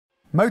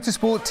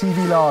Motorsport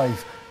TV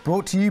Live,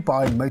 brought to you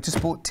by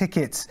Motorsport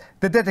Tickets,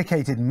 the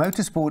dedicated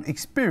motorsport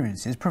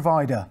experiences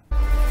provider.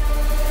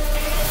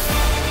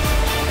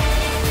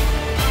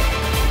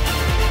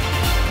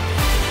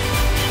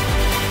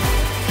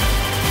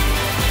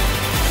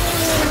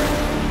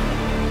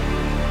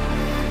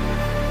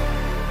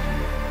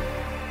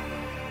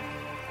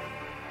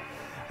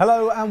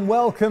 Hello and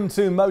welcome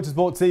to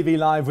Motorsport TV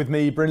Live with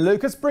me, Bryn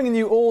Lucas, bringing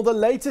you all the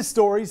latest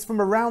stories from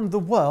around the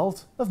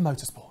world of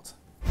motorsport.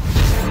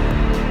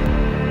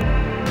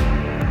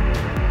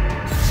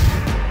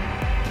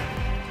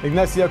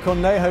 Ignacio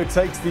Cornejo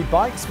takes the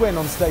bikes win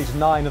on stage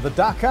 9 of the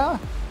Dakar.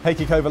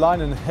 Heikki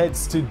Kovalainen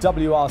heads to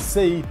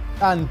WRC,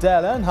 and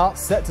Dale Earnhardt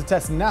set to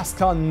test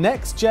NASCAR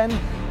Next Gen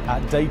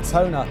at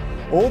Daytona.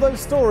 All those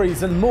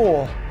stories and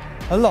more,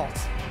 a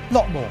lot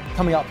more,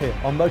 coming up here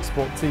on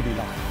Motorsport TV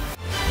Live.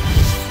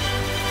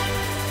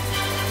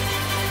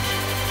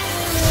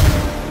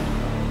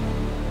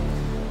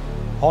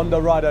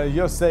 Honda rider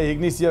Jose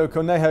Ignacio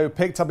Cornejo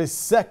picked up his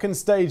second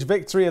stage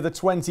victory of the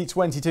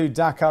 2022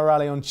 Dakar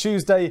Rally on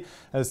Tuesday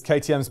as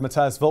KTM's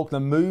Matthias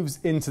Walkner moves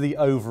into the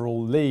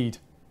overall lead.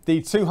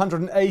 The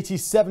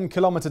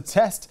 287-kilometre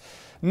test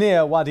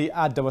near Wadi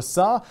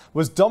ad-Dawasar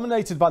was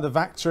dominated by the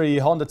factory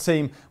Honda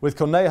team, with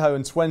Cornejo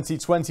and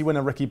 2020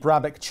 winner Ricky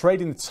Brabec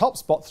trading the top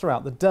spot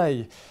throughout the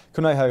day.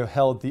 Cornejo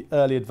held the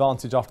early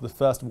advantage after the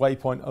first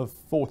waypoint of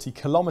 40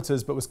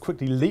 kilometres but was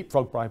quickly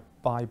leapfrogged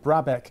by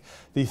Brabec.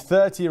 The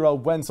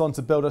 30-year-old went on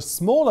to build a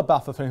smaller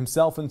buffer for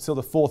himself until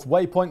the fourth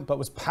waypoint but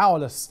was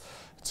powerless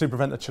to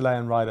prevent the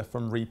Chilean rider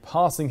from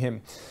repassing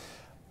him.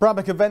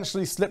 Brabec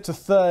eventually slipped to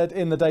third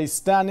in the day's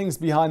standings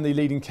behind the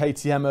leading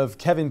KTM of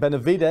Kevin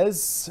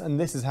Benavidez, and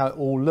this is how it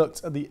all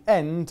looked at the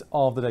end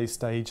of the day's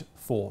stage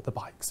for the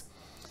bikes.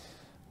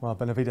 Well,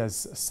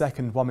 Benavidez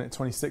second, 1 minute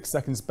 26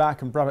 seconds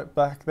back, and Brabec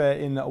back there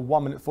in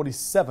 1 minute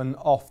 47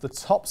 off the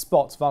top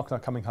spot.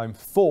 Walkner coming home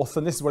fourth,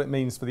 and this is what it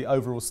means for the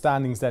overall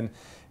standings then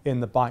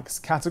in the bikes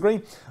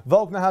category.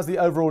 Walkner has the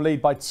overall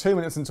lead by 2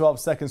 minutes and 12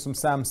 seconds from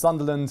Sam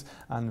Sunderland,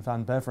 and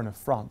Van Beveren of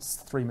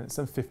France 3 minutes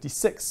and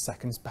 56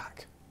 seconds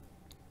back.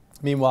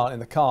 Meanwhile, in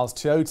the cars,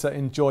 Toyota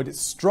enjoyed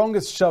its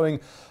strongest showing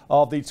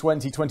of the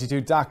 2022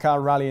 Dakar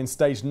Rally in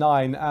Stage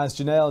 9 as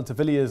Janelle de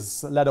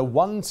Villiers led a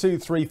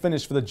 1-2-3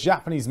 finish for the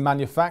Japanese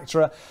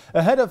manufacturer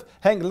ahead of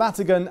Henk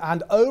Lattigan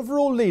and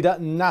overall leader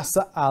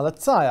Nasser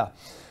Al-Attiyah.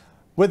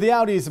 With the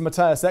Audi's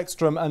Matthias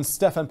Ekstrom and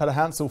Stefan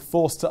Peder-Hansel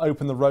forced to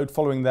open the road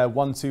following their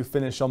 1-2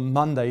 finish on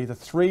Monday, the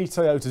three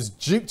Toyotas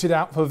duked it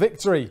out for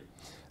victory.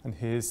 And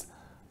here's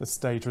the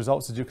stage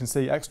results. As you can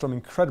see, Ekstrom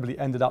incredibly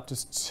ended up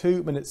just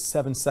 2 minutes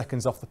 7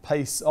 seconds off the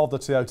pace of the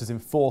Toyotas in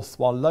fourth,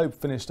 while Loeb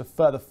finished a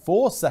further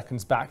 4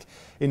 seconds back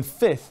in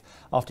fifth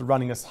after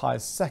running as high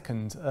as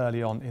second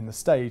early on in the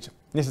stage.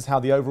 This is how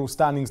the overall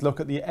standings look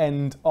at the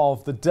end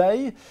of the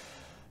day.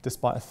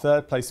 Despite a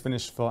third place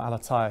finish for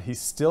Al-Attiyah,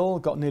 he's still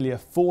got nearly a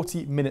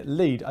 40-minute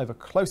lead over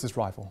closest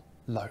rival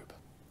Loeb.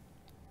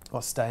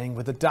 Well, staying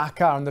with the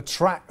Dakar and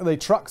the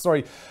trucks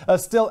are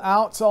still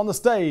out on the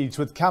stage,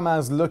 with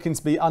Kamaz looking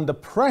to be under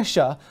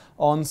pressure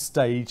on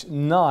stage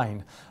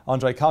 9.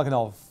 Andrei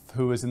Karganov,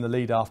 who was in the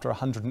lead after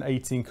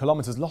 118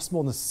 kilometres, lost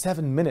more than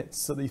 7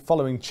 minutes at the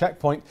following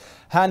checkpoint,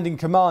 handing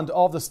command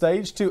of the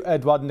stage to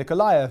Eduard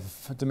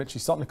Nikolaev. Dmitry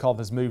Sotnikov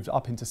has moved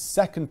up into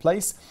second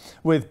place,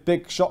 with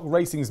Big Shock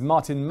Racing's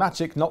Martin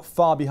Maciek not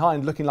far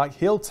behind, looking like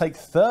he'll take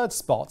third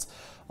spot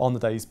on the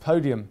day's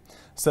podium.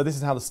 So this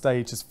is how the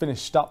stage has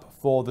finished up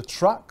for the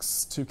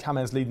trucks, to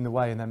Kamaz leading the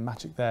way and then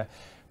Maciek there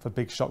for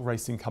Big Shock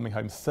Racing coming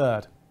home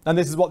third. And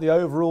this is what the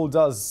overall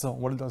does,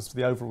 what it does for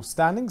the overall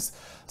standings.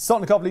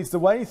 Sotnikov leads the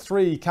way,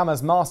 3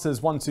 Kamaz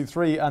Masters, 1, 2,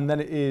 3, and then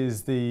it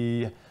is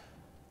the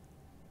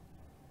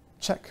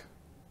Czech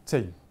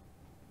team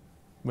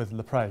with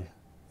Leclerc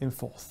in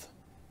fourth.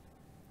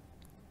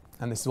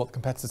 And this is what the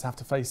competitors have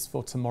to face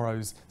for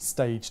tomorrow's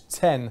stage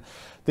 10.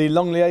 The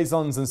long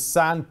liaisons and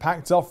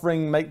sand-packed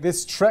offering make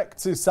this trek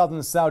to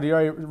southern Saudi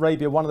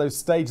Arabia one of those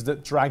stages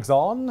that drags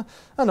on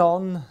and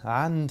on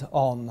and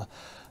on.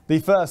 The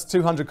first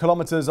 200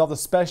 kilometres of the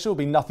special will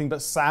be nothing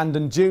but sand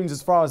and dunes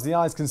as far as the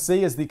eyes can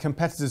see as the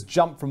competitors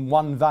jump from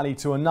one valley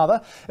to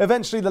another.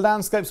 Eventually the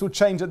landscapes will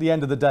change at the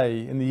end of the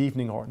day, in the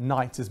evening or at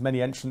night, as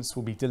many entrants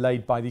will be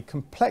delayed by the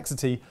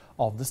complexity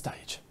of the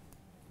stage.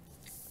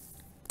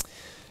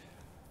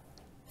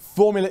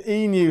 Formula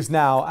E news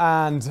now,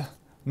 and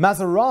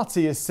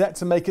Maserati is set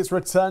to make its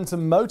return to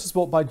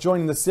motorsport by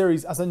joining the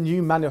series as a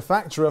new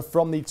manufacturer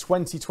from the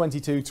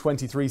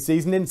 2022-23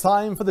 season in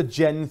time for the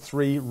Gen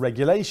 3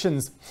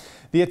 regulations.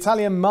 The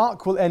Italian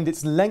marque will end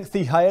its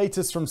lengthy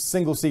hiatus from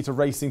single-seater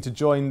racing to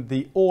join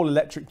the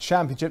all-electric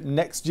championship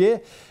next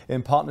year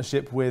in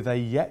partnership with a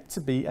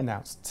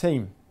yet-to-be-announced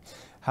team.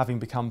 Having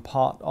become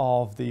part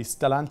of the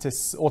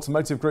Stellantis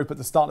automotive group at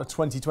the start of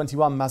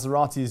 2021,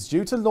 Maserati is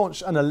due to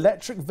launch an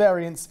electric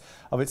variant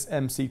of its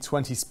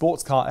MC20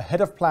 sports car ahead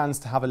of plans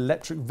to have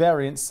electric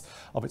variants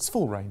of its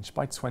full range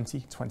by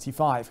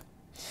 2025.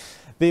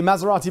 The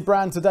Maserati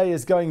brand today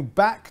is going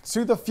back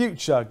to the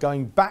future,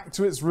 going back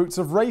to its roots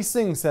of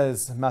racing,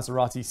 says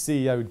Maserati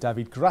CEO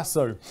David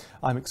Grasso.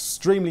 I'm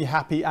extremely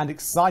happy and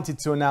excited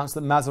to announce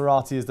that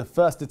Maserati is the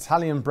first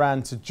Italian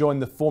brand to join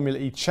the Formula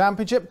E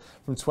Championship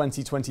from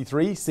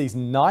 2023,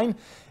 Season 9.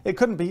 It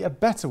couldn't be a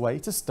better way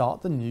to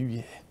start the new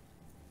year.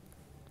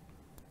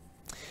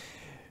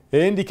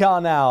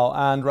 IndyCar now,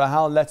 and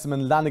Rahal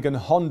Letterman Lanigan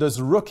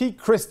Honda's rookie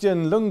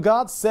Christian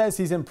Lundgaard says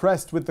he's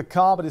impressed with the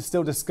car but is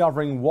still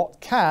discovering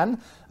what can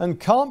and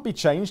can't be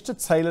changed to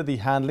tailor the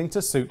handling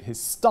to suit his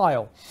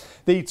style.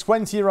 The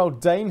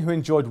 20-year-old Dane, who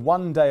enjoyed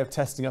one day of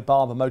testing at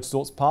Barber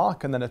Motorsports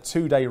Park and then a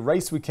two-day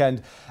race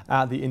weekend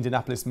at the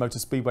Indianapolis Motor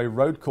Speedway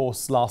road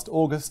course last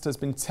August, has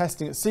been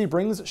testing at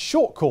Sebring's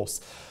short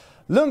course.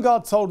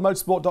 Lundgaard told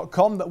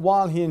Motorsport.com that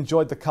while he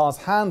enjoyed the car's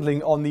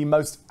handling on the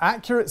most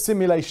accurate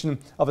simulation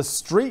of a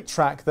street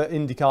track that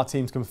IndyCar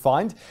teams can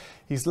find,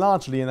 he's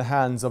largely in the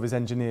hands of his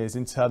engineers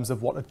in terms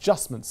of what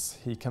adjustments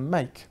he can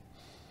make.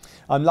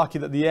 I'm lucky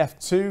that the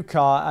F2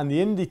 car and the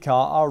Indy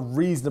car are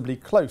reasonably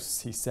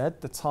close, he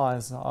said. The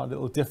tyres are a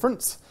little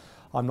different.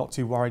 I'm not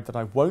too worried that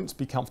I won't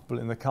be comfortable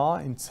in the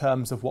car in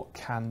terms of what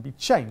can be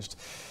changed.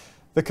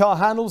 The car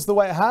handles the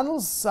way it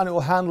handles, and it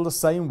will handle the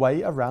same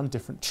way around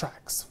different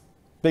tracks.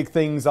 Big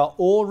things are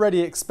already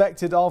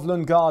expected of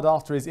Lundgaard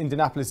after his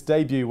Indianapolis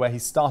debut, where he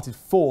started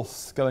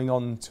 4th, going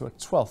on to a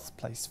 12th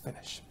place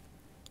finish.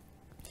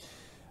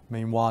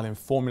 Meanwhile, in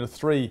Formula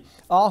 3,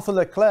 Arthur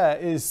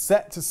Leclerc is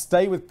set to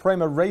stay with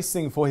Prema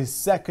Racing for his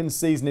second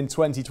season in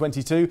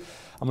 2022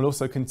 and will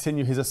also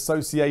continue his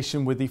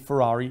association with the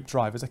Ferrari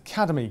Drivers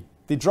Academy.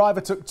 The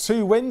driver took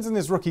 2 wins in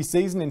his rookie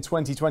season in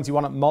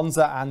 2021 at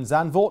Monza and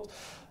Zandvoort,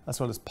 as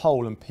well as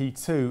pole and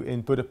P2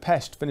 in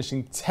Budapest,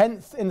 finishing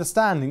 10th in the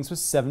standings with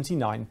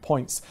 79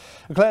 points.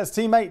 Leclerc's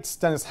teammate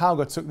Dennis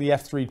Hauger took the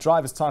F3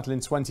 driver's title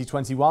in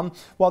 2021,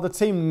 while the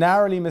team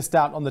narrowly missed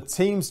out on the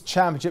team's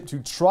championship to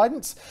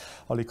Trident.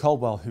 Ollie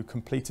Caldwell, who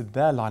completed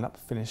their lineup,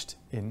 finished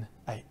in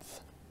 8th.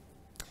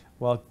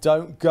 Well,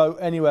 don't go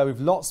anywhere. We've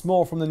lots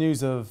more from the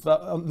news of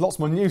lots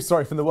more news,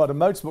 from the world of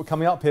motorsport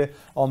coming up here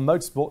on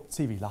Motorsport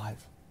TV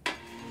Live.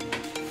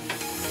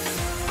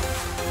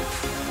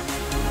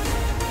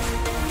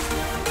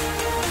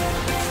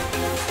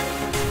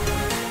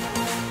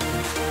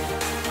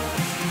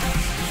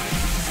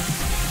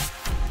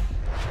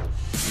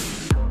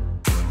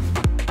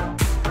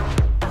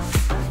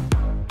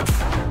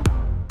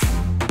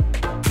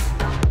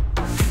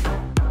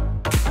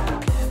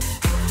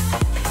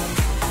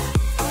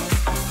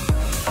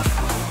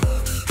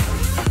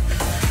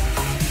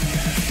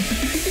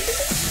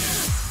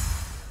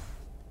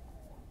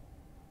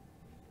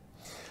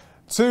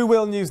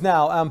 Two-wheel news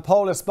now, and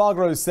Pol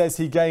Espargaro says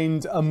he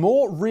gained a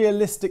more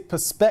realistic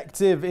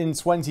perspective in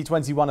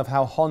 2021 of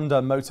how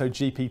Honda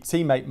MotoGP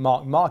teammate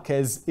Marc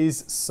Marquez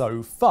is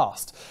so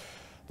fast.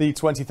 The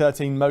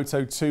 2013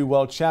 Moto2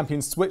 world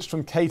champion switched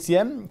from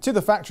KTM to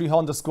the factory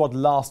Honda squad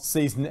last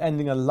season,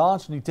 ending a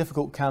largely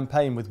difficult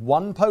campaign with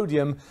 1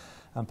 podium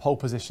and pole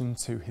position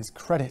to his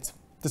credit.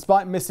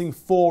 Despite missing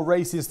 4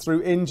 races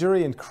through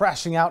injury and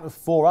crashing out of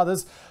 4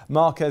 others,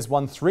 Marquez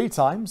won 3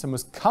 times and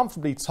was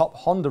comfortably top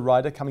Honda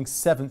rider, coming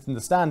 7th in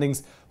the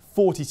standings,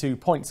 42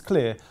 points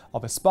clear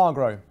of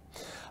Espargaro.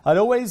 I'd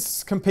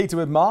always competed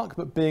with Marc,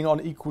 but being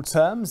on equal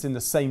terms in the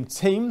same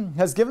team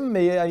has given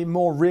me a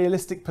more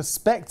realistic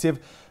perspective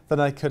than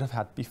I could have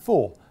had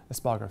before,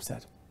 Espargaro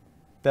said.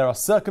 There are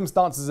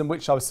circumstances in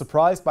which I was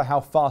surprised by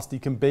how fast he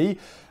can be,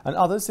 and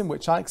others in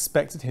which I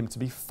expected him to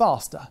be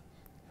faster.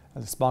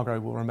 Espargaro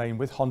will remain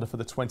with Honda for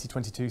the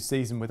 2022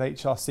 season, with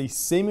HRC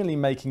seemingly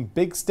making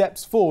big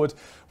steps forward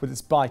with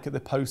its bike at the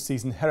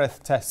post-season Jerez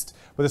test,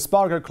 with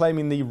Espargaro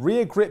claiming the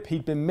rear grip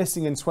he'd been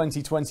missing in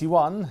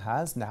 2021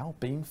 has now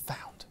been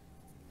found.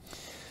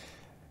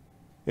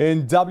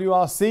 In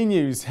WRC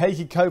news,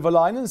 Heikki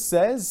Kovalainen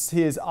says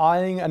he is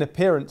eyeing an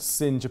appearance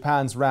in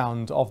Japan's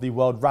round of the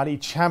World Rally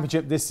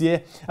Championship this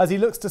year as he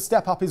looks to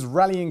step up his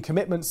rallying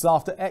commitments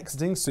after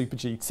exiting Super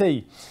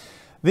GT.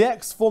 The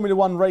ex-Formula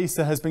 1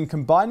 racer has been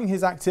combining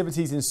his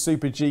activities in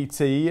Super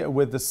GT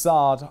with the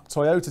Saab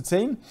Toyota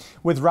team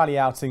with rally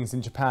outings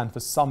in Japan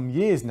for some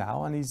years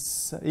now, and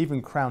he's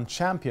even crowned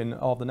champion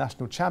of the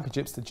National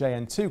Championships, the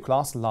JN2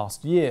 class,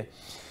 last year.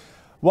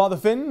 While the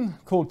Finn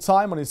called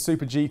time on his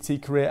Super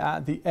GT career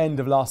at the end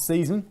of last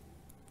season,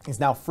 he's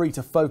now free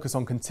to focus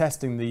on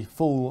contesting the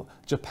full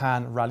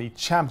Japan Rally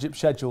Championship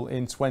schedule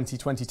in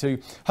 2022,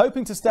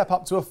 hoping to step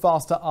up to a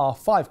faster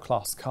R5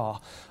 class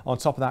car. On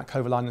top of that,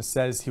 Kovalainen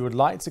says he would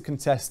like to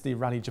contest the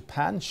Rally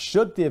Japan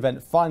should the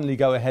event finally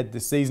go ahead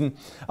this season,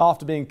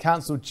 after being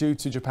cancelled due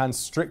to Japan's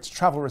strict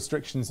travel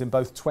restrictions in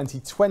both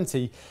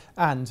 2020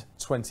 and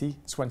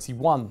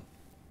 2021.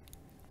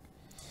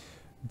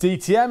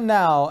 DTM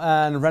now,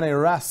 and Rene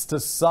Rast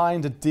has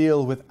signed a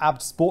deal with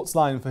ABT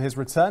Sportsline for his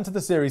return to the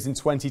series in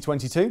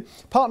 2022,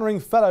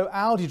 partnering fellow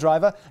Audi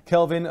driver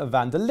Kelvin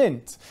van der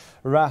Lint.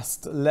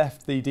 Rast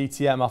left the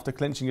DTM after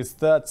clinching his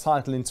 3rd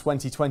title in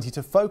 2020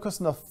 to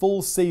focus on a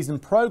full season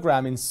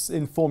programme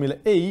in Formula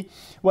E,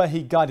 where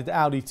he guided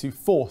Audi to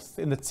 4th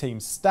in the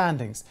team's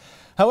standings.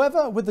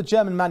 However, with the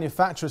German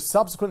manufacturer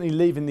subsequently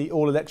leaving the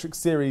all-electric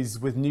series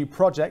with new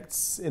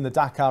projects in the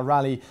Dakar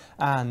Rally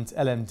and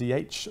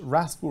LMDH,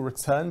 Rast will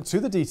return to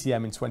the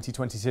DTM in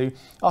 2022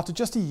 after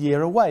just a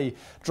year away,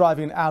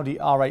 driving an Audi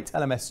R8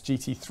 LMS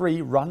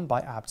GT3 run by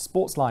ABT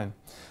Sportsline.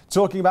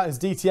 Talking about his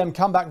DTM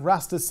comeback,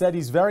 Rast has said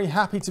he's very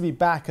happy to be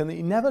back and that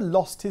he never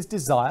lost his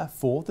desire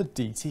for the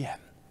DTM.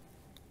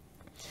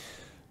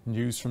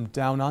 News from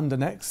Down Under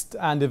next,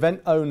 and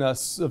event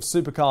owners of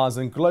Supercars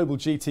and Global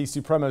GT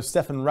Supremo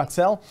Stefan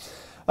Rattel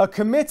are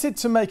committed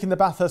to making the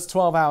Bathurst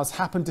 12 Hours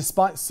happen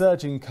despite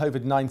surging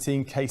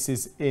COVID-19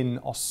 cases in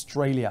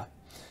Australia.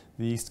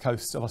 The east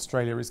coast of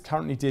Australia is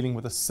currently dealing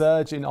with a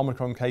surge in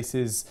Omicron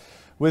cases,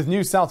 with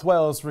New South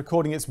Wales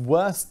recording its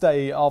worst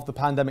day of the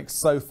pandemic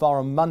so far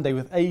on Monday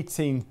with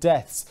 18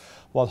 deaths,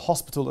 while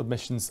hospital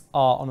admissions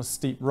are on a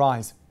steep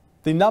rise.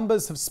 The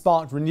numbers have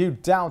sparked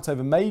renewed doubt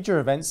over major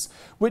events,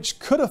 which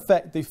could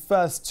affect the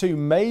first two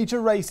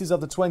major races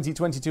of the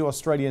 2022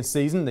 Australian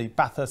season, the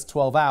Bathurst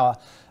 12 Hour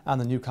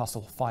and the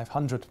Newcastle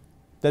 500.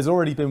 There's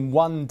already been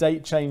one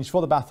date change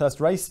for the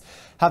Bathurst race,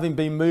 having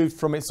been moved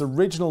from its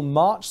original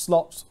March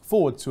slot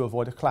forward to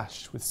avoid a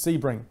clash with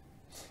Sebring.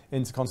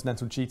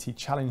 Intercontinental GT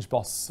Challenge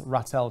boss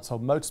Rattel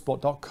told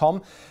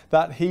Motorsport.com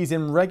that he's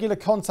in regular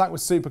contact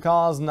with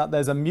Supercars and that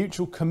there's a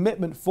mutual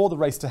commitment for the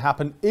race to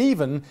happen,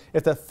 even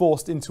if they're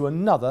forced into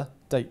another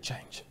date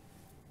change.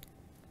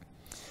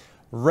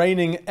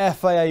 Reigning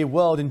FIA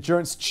World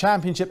Endurance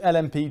Championship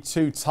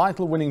LMP2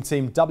 title-winning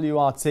team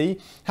WRT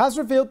has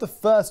revealed the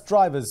first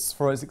drivers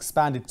for its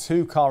expanded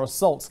two-car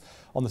assault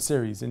on the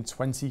series in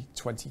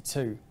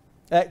 2022.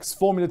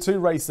 Ex-Formula 2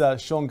 racer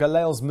Sean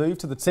Gallale's move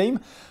to the team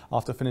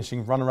after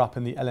finishing runner-up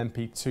in the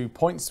LMP2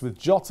 points with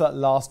Jota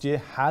last year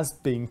has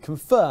been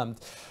confirmed.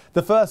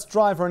 The first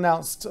driver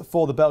announced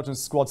for the Belgian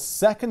squad's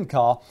second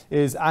car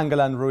is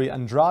Angelan Rui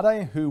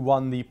Andrade, who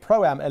won the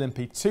Pro-Am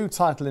LMP2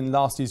 title in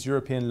last year's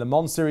European Le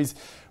Mans Series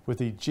with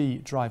the G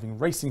Driving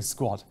Racing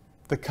squad.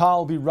 The car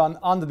will be run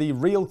under the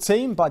Real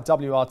Team by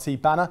WRT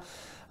banner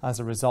as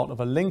a result of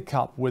a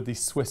link-up with the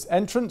Swiss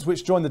entrant,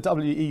 which joined the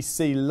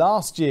WEC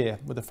last year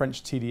with the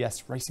French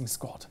TDS racing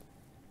squad.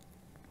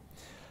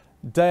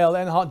 Dale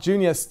Earnhardt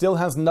Jr. still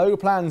has no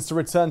plans to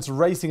return to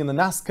racing in the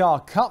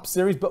NASCAR Cup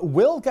Series, but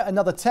will get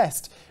another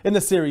test in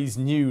the series'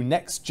 new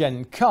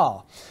next-gen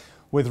car.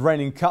 With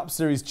reigning Cup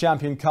Series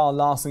champion Kyle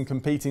Larson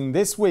competing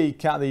this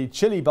week at the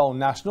Chili Bowl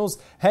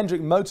Nationals,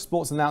 Hendrick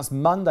Motorsports announced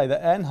Monday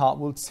that Earnhardt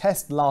will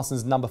test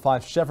Larson's number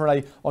 5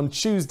 Chevrolet on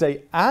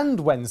Tuesday and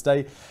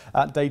Wednesday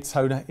at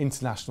Daytona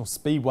International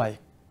Speedway.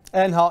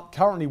 Earnhardt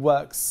currently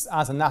works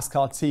as a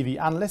NASCAR TV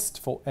analyst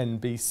for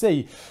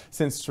NBC.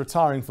 Since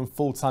retiring from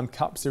full-time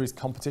Cup Series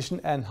competition,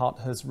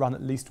 Earnhardt has run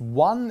at least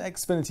one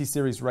Xfinity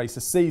Series race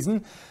a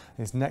season.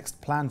 His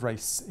next planned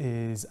race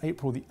is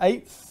April the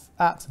 8th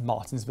at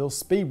Martinsville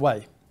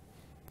Speedway.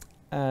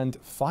 And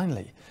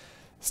finally,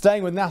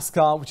 staying with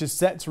NASCAR, which is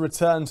set to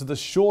return to the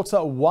shorter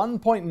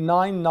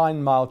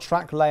 1.99 mile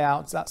track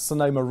layout at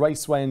Sonoma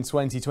Raceway in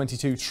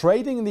 2022,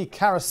 trading in the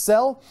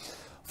carousel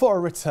for a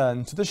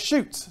return to the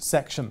chute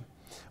section.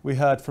 We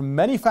heard from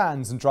many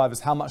fans and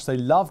drivers how much they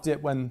loved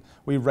it when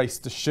we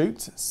raced the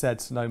chute,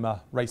 said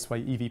Sonoma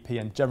Raceway EVP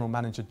and General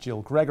Manager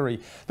Jill Gregory.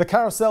 The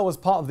carousel was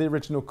part of the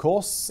original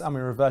course and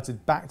we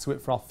reverted back to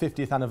it for our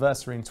 50th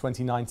anniversary in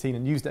 2019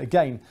 and used it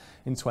again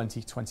in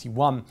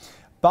 2021.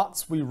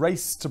 But we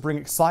raced to bring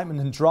excitement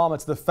and drama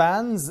to the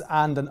fans,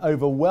 and an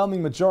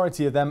overwhelming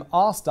majority of them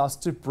asked us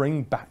to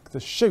bring back the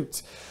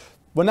chute.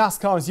 Well,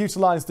 NASCAR has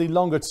utilised the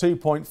longer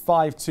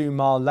 2.52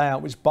 mile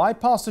layout, which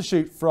bypassed the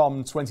chute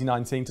from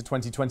 2019 to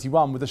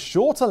 2021, with a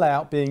shorter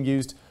layout being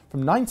used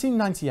from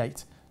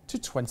 1998 to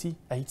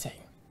 2018.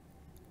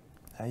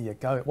 There you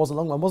go. It was a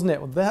long one, wasn't it?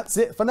 Well, that's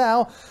it for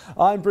now.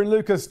 I'm Bryn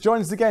Lucas.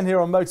 Join us again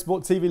here on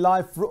Motorsport TV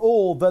Live for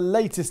all the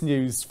latest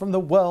news from the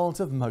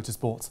world of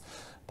motorsport.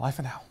 Bye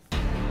for now.